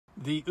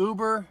The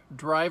Uber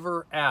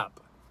driver app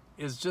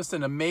is just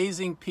an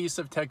amazing piece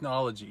of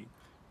technology.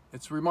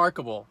 It's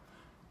remarkable.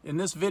 In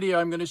this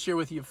video, I'm going to share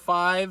with you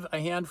five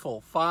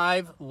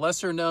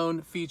lesser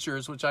known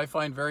features which I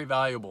find very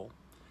valuable.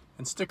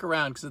 And stick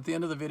around, because at the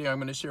end of the video, I'm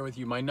going to share with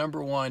you my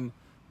number one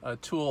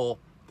tool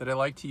that I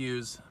like to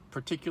use,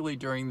 particularly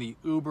during the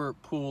Uber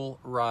pool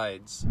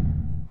rides.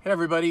 Hey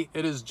everybody,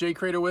 it is Jay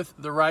Crater with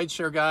the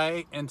Rideshare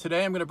Guy, and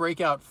today I'm going to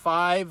break out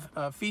five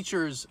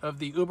features of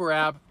the Uber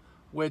app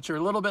which are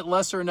a little bit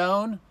lesser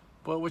known,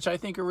 but which I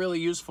think are really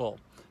useful.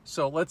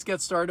 So let's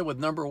get started with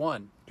number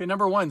one. Okay,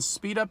 number one,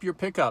 speed up your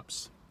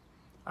pickups.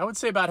 I would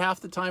say about half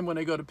the time when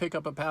I go to pick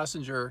up a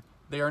passenger,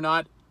 they are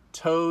not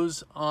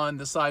toes on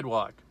the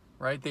sidewalk,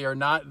 right? They are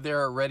not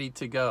there ready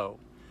to go.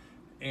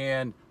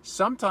 And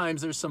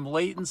sometimes there's some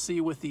latency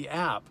with the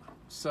app,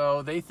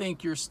 so they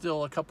think you're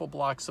still a couple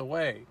blocks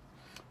away.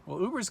 Well,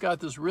 Uber's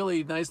got this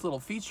really nice little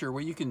feature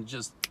where you can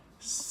just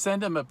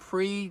send them a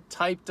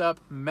pre-typed up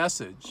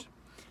message.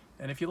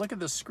 And if you look at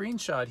the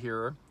screenshot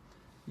here,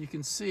 you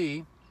can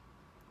see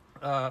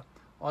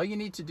all you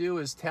need to do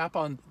is tap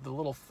on the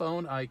little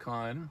phone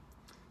icon,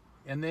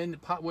 and then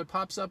what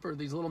pops up are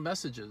these little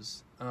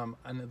messages.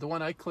 And the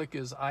one I click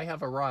is "I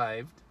have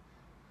arrived,"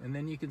 and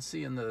then you can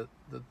see in the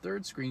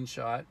third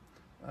screenshot,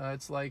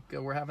 it's like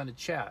we're having a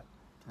chat,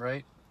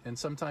 right? And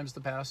sometimes the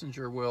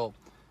passenger will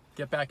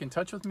get back in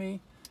touch with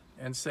me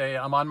and say,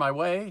 "I'm on my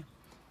way,"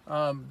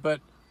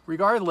 but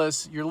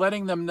regardless, you're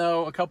letting them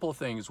know a couple of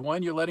things.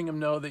 One, you're letting them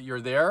know that you're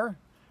there,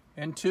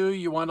 and two,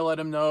 you want to let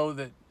them know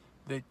that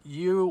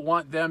you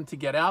want them to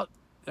get out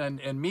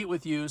and meet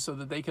with you so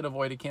that they can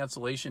avoid a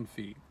cancellation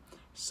fee.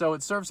 So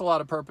it serves a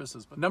lot of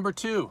purposes. But number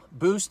two,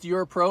 boost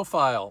your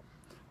profile.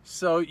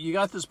 So you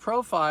got this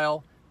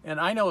profile,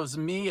 and I know as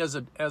me as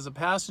a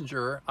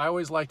passenger, I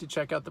always like to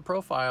check out the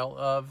profile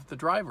of the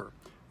driver,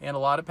 and a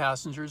lot of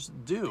passengers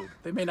do.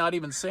 They may not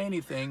even say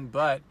anything,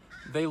 but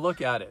they look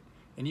at it,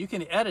 and you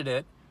can edit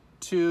it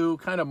to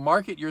kind of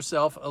market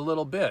yourself a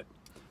little bit.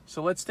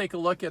 So let's take a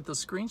look at the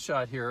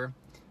screenshot here,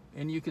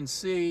 and you can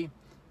see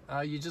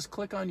you just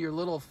click on your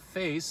little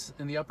face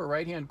in the upper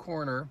right hand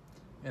corner,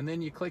 and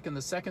then you click in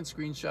the second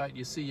screenshot,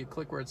 you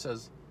click where it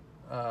says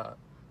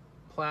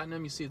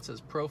platinum, you see it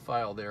says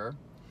profile there,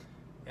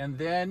 and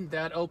then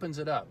that opens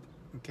it up.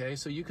 Okay,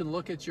 so you can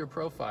look at your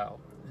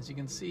profile. As you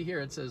can see here,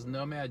 it says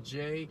Nomad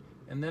J,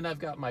 and then I've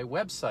got my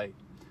website.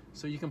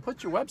 So you can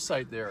put your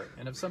website there,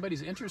 and if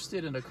somebody's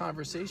interested in a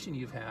conversation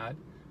you've had,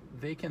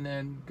 they can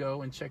then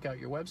go and check out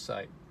your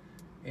website.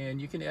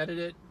 And you can edit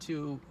it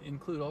to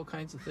include all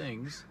kinds of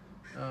things.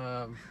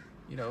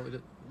 You know,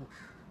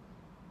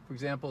 for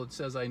example, it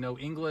says I know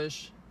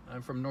English,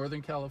 I'm from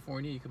Northern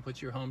California. You can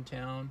put your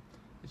hometown.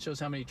 It shows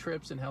how many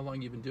trips and how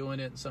long you've been doing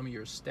it and some of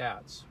your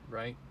stats,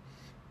 right?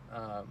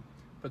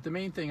 But the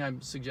main thing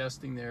I'm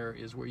suggesting there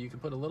is where you can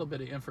put a little bit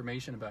of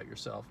information about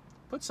yourself.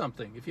 Put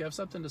something. If you have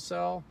something to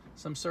sell,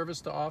 some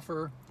service to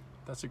offer,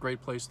 that's a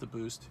great place to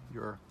boost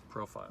your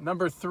profile.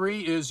 Number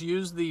three is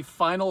use the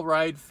final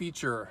ride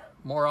feature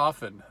more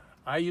often.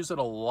 I use it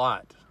a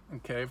lot.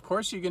 Okay, of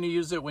course you're going to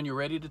use it when you're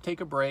ready to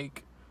take a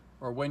break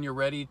or when you're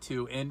ready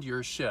to end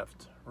your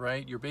shift,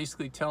 right? You're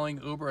basically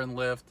telling Uber and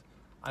Lyft,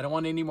 I don't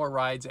want any more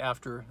rides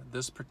after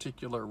this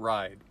particular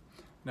ride.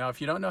 Now, if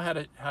you don't know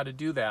how to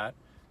do that,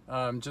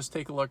 just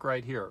take a look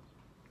right here.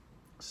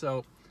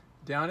 So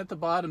down at the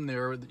bottom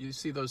there, you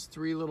see those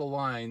three little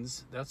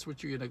lines. That's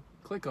what you're going to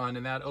click on,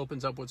 and that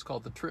opens up what's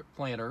called the trip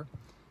planner.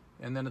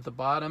 And then at the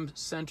bottom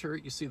center,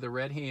 you see the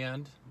red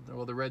hand,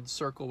 well, the red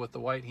circle with the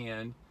white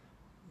hand.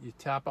 You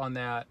tap on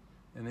that,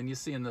 and then you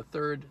see in the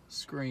third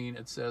screen,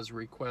 it says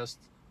request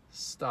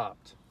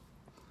stopped.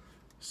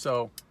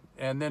 So,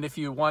 and then if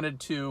you wanted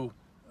to,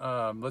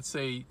 let's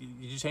say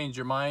you change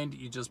your mind,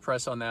 you just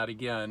press on that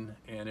again,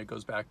 and it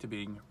goes back to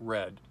being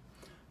red.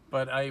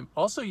 But I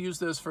also use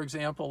this, for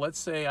example, let's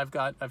say I've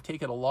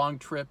taken a long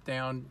trip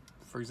down,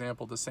 for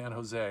example, to San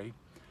Jose,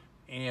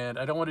 and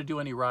I don't want to do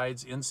any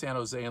rides in San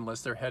Jose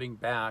unless they're heading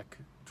back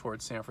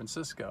towards San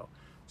Francisco.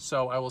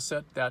 So I will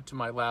set that to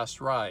my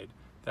last ride.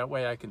 That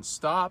way I can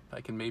stop,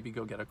 I can maybe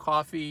go get a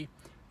coffee,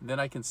 then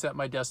I can set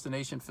my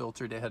destination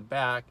filter to head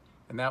back,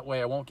 and that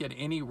way I won't get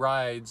any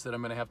rides that I'm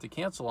going to have to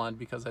cancel on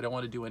because I don't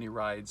want to do any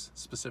rides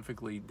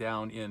specifically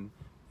down in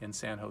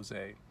San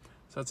Jose.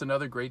 So that's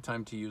another great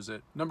time to use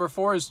it. Number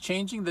four is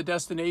changing the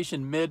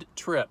destination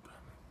mid-trip.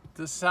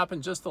 This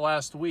happened just the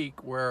last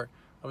week where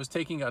I was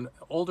taking an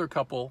older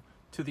couple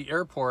to the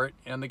airport,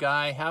 and the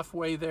guy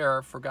halfway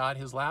there forgot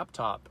his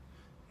laptop,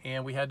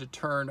 and we had to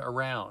turn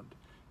around.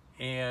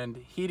 And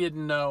he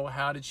didn't know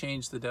how to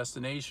change the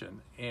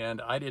destination,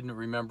 and I didn't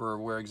remember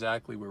where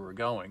exactly we were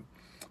going.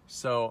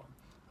 So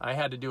I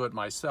had to do it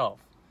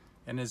myself.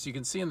 And as you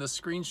can see in the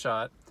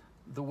screenshot,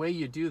 the way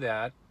you do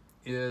that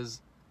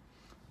is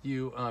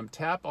you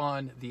tap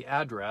on the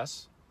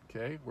address,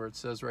 okay, where it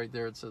says right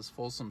there, it says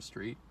Folsom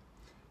Street.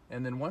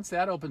 And then once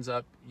that opens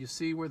up, you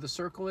see where the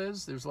circle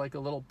is? There's like a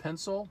little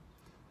pencil.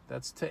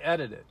 That's to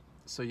edit it.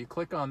 So you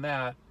click on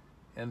that,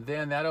 and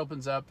then that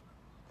opens up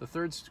the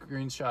third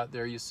screenshot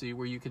there you see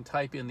where you can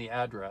type in the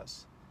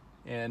address.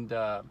 and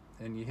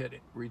you hit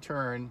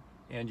return,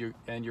 and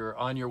you're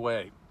on your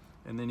way.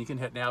 And then you can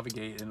hit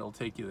navigate and it'll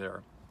take you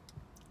there.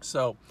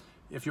 So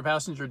if your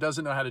passenger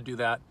doesn't know how to do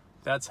that,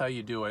 that's how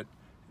you do it.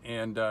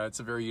 And it's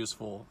a very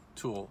useful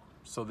tool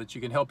so that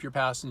you can help your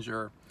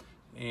passenger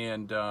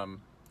and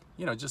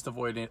you know, just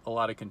avoid a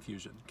lot of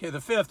confusion. Okay,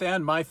 the fifth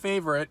and my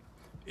favorite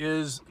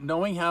is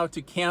knowing how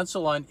to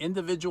cancel on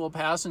individual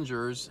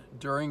passengers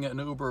during an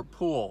Uber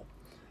pool.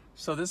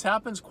 So this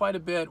happens quite a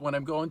bit when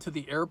I'm going to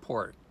the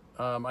airport.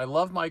 I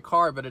love my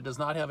car, but it does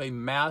not have a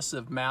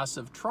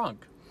massive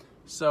trunk.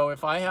 So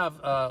if I have,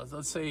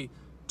 let's say,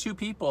 2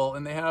 people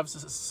and they have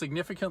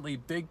significantly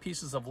big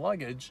pieces of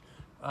luggage,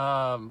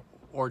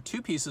 or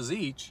 2 pieces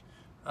each,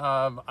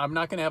 I'm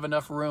not going to have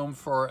enough room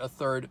for a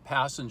 3rd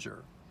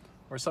passenger.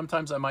 Or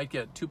sometimes I might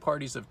get 2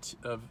 parties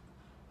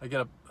I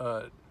get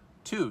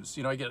twos.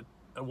 You know, I get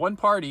 1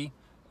 party,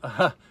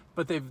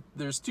 but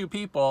there's 2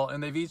 people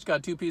and they've each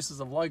got 2 pieces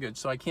of luggage,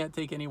 so I can't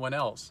take anyone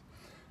else.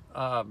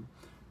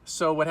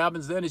 So what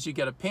happens then is you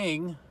get a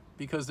ping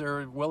because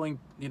they're willing,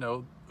 you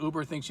know,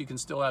 Uber thinks you can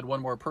still add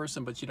 1 more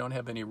person, but you don't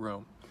have any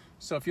room.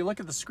 So if you look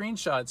at the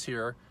screenshots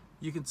here,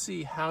 you can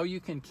see how you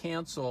can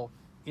cancel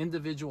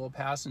individual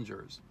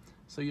passengers.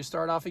 So you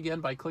start off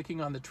again by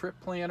clicking on the trip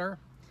planner,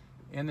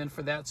 and then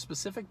for that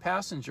specific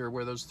passenger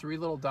where those 3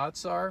 little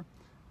dots are,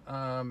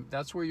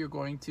 that's where you're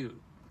going to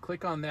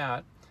click on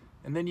that,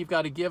 and then you've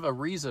got to give a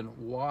reason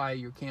why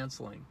you're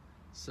canceling.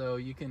 So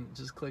you can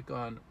just click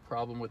on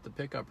problem with the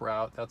pickup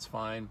route, that's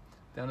fine.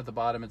 Down at the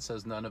bottom it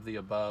says none of the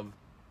above.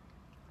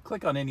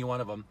 Click on any one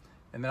of them,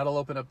 and that'll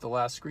open up the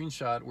last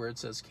screenshot where it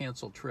says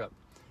cancel trip.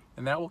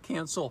 And that will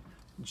cancel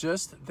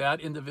just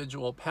that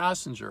individual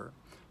passenger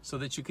so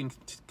that you can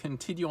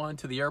continue on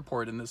to the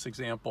airport in this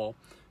example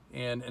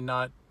and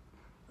not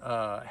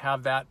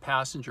have that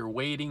passenger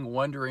waiting,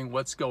 wondering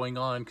what's going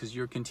on because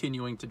you're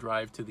continuing to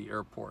drive to the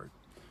airport.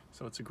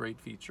 So it's a great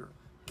feature.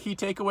 Key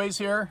takeaways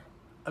here,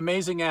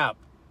 amazing app.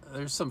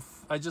 There's some,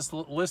 I just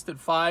listed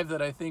 5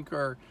 that I think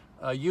are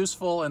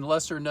useful and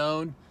lesser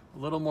known, a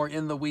little more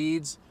in the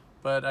weeds,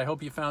 but I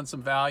hope you found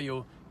some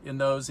value in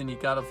those and you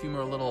got a few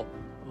more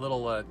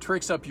little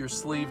tricks up your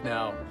sleeve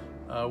now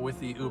with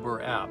the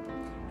Uber app.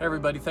 Hey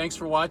everybody, thanks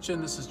for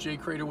watching. This is Jay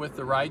Crater with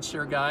the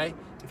Rideshare Guy.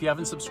 If you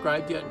haven't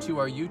subscribed yet to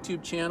our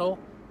YouTube channel,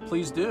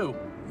 please do.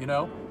 You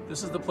know,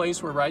 this is the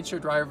place where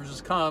rideshare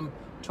drivers come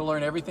to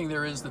learn everything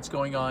there is that's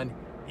going on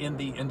in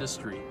the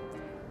industry.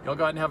 Y'all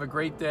go out and have a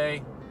great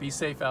day. Be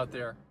safe out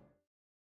there.